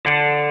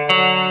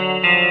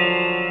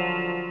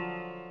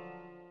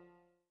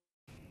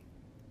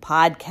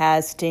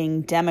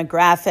podcasting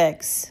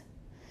demographics.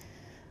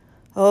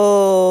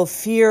 Oh,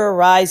 fear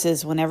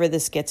arises whenever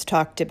this gets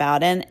talked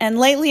about. And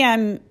lately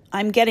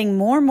I'm getting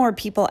more and more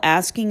people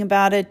asking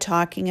about it,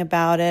 talking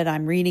about it,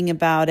 I'm reading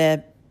about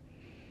it.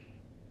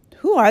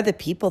 Who are the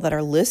people that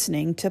are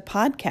listening to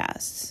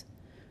podcasts?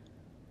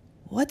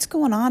 What's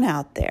going on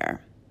out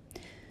there?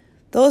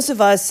 Those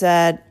of us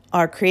that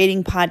are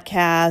creating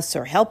podcasts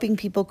or helping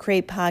people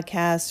create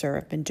podcasts or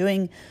have been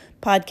doing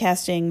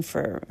podcasting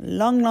for a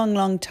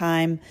long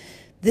time,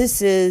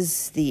 this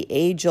is the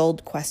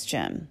age-old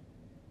question.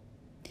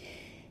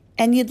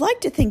 And you'd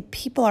like to think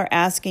people are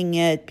asking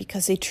it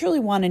because they truly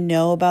want to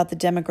know about the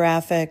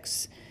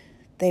demographics.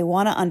 They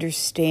want to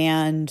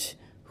understand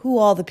who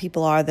all the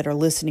people are that are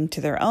listening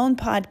to their own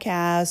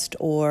podcast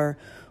or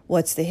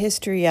what's the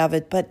history of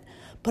it. But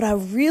I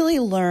really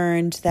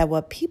learned that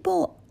what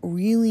people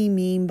really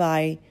mean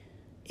by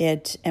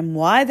it and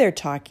why they're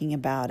talking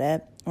about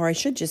it, or I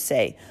should just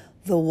say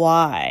the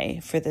why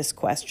for this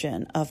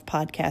question of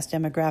podcast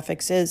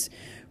demographics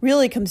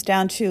really comes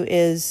down to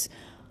is,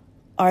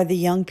 are the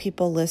young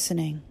people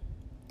listening?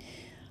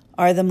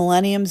 Are the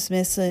millennials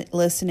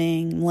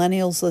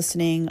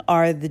listening?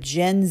 Are the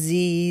Gen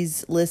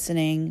Zs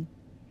listening?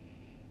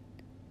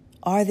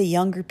 Are the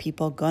younger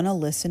people going to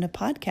listen to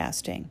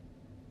podcasting?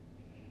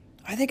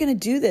 Are they going to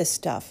do this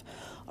stuff?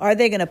 Are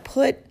they going to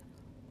put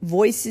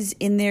voices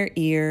in their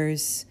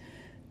ears,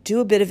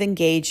 do a bit of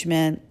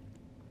engagement?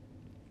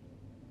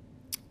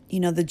 You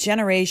know, the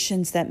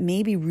generations that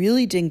maybe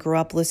really didn't grow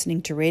up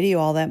listening to radio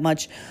all that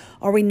much,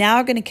 are we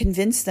now going to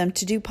convince them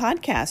to do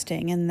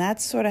podcasting? And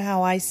that's sort of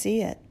how I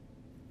see it.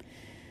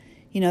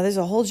 You know, there's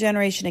a whole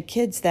generation of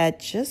kids that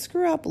just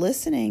grew up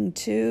listening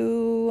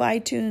to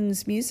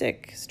iTunes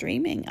music,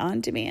 streaming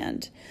on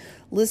demand,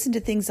 listen to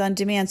things on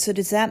demand. So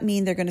does that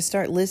mean they're going to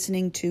start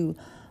listening to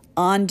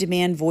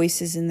on-demand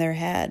voices in their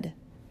head?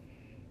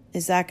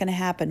 Is that going to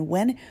happen?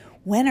 When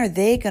are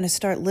they going to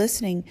start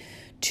listening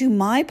to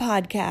my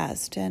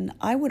podcast? And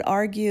I would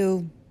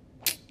argue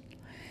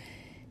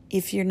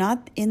if you're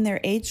not in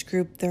their age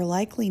group, they're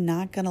likely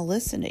not going to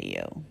listen to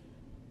you.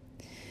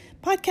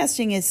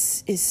 Podcasting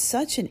is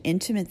such an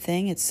intimate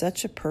thing. It's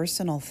such a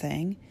personal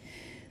thing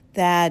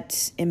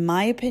that, in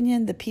my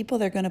opinion, the people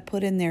they're going to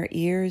put in their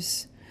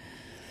ears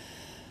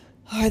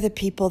are the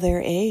people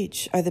their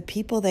age, are the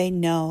people they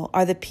know,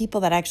 are the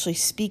people that actually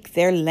speak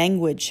their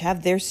language,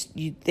 have their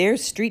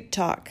street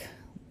talk.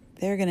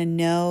 They're going to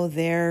know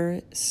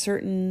their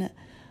certain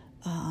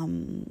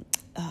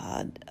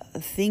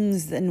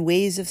things and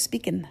ways of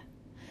speaking.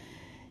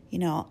 You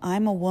know,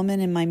 I'm a woman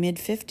in my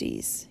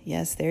mid-50s.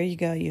 Yes, there you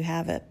go. You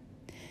have it.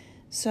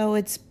 So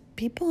it's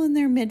people in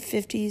their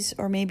mid-50s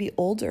or maybe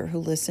older who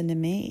listen to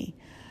me.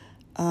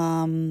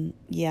 I'm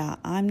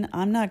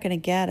not going to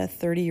get a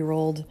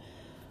 30-year-old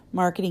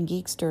marketing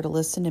geekster to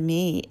listen to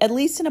me, at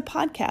least in a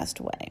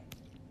podcast way.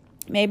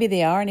 Maybe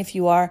they are, and if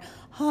you are,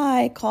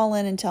 hi, call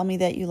in and tell me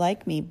that you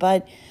like me.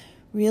 But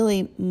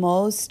really,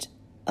 most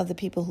of the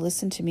people who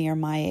listen to me are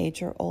my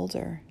age or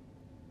older.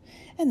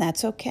 And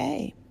that's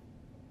okay.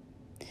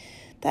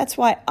 That's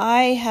why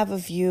I have a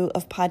view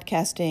of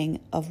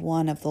podcasting of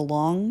one of the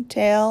long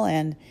tail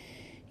and,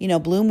 you know,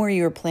 bloom where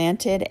you were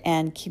planted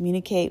and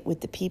communicate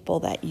with the people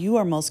that you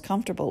are most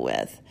comfortable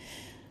with.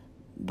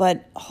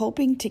 But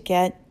hoping to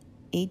get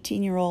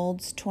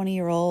 18-year-olds,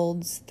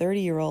 20-year-olds,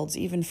 30-year-olds,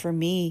 even for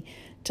me,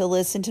 to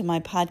listen to my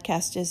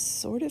podcast is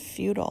sort of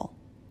futile.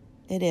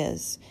 It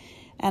is.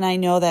 And I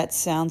know that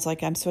sounds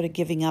like I'm sort of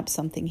giving up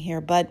something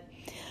here, but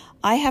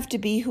I have to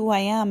be who I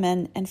am,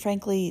 and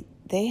frankly,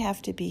 they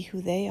have to be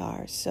who they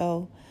are.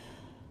 So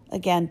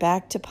again,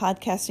 back to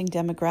podcasting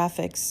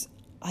demographics,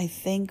 I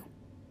think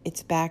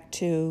it's back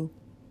to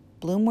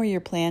bloom where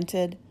you're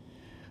planted,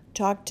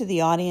 talk to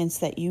the audience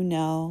that you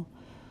know,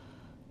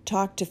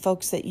 talk to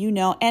folks that you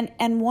know.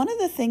 And one of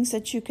the things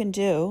that you can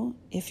do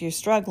if you're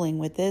struggling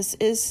with this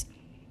is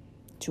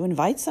to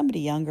invite somebody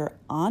younger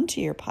onto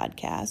your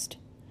podcast,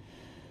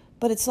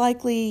 but it's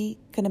likely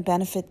going to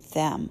benefit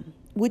them,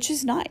 which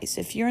is nice.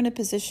 If you're in a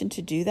position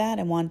to do that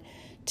and want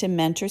to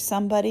mentor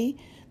somebody,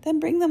 then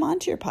bring them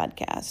onto your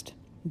podcast,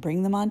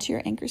 bring them onto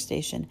your anchor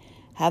station,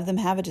 have them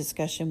have a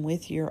discussion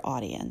with your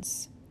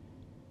audience.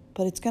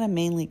 But it's going to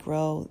mainly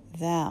grow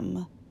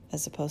them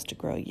as opposed to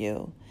grow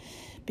you.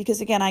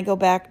 Because again, I go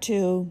back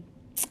to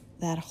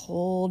that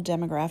whole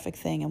demographic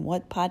thing and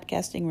what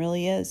podcasting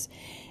really is.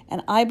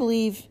 And I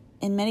believe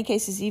in many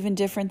cases even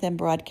different than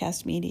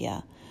broadcast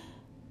media.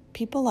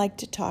 People like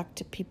to talk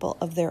to people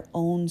of their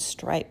own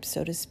stripe,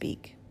 so to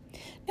speak.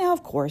 Now,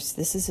 of course,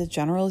 this is a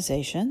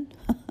generalization,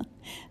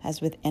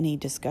 as with any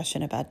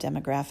discussion about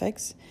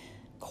demographics.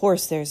 Of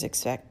course, there's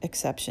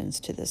exceptions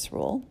to this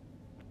rule.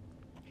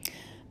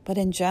 But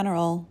in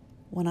general,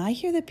 when I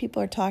hear that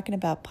people are talking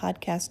about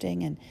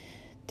podcasting and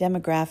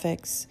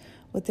demographics,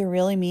 what they're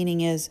really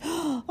meaning is,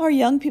 are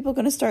young people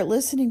going to start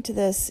listening to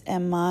this?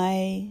 And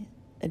my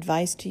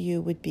advice to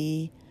you would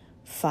be,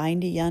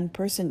 find a young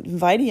person,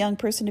 invite a young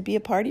person to be a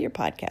part of your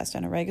podcast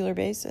on a regular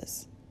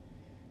basis.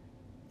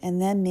 And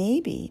then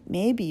maybe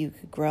you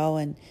could grow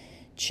and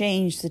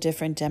change the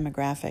different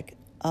demographic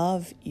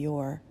of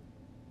your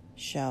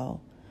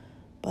show,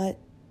 but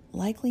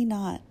likely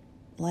not.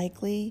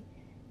 Likely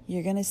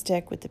you're going to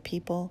stick with the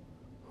people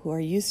who are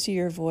used to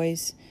your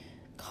voice,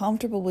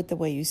 comfortable with the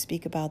way you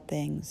speak about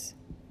things,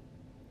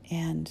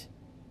 and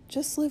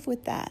just live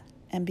with that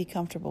and be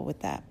comfortable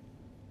with that.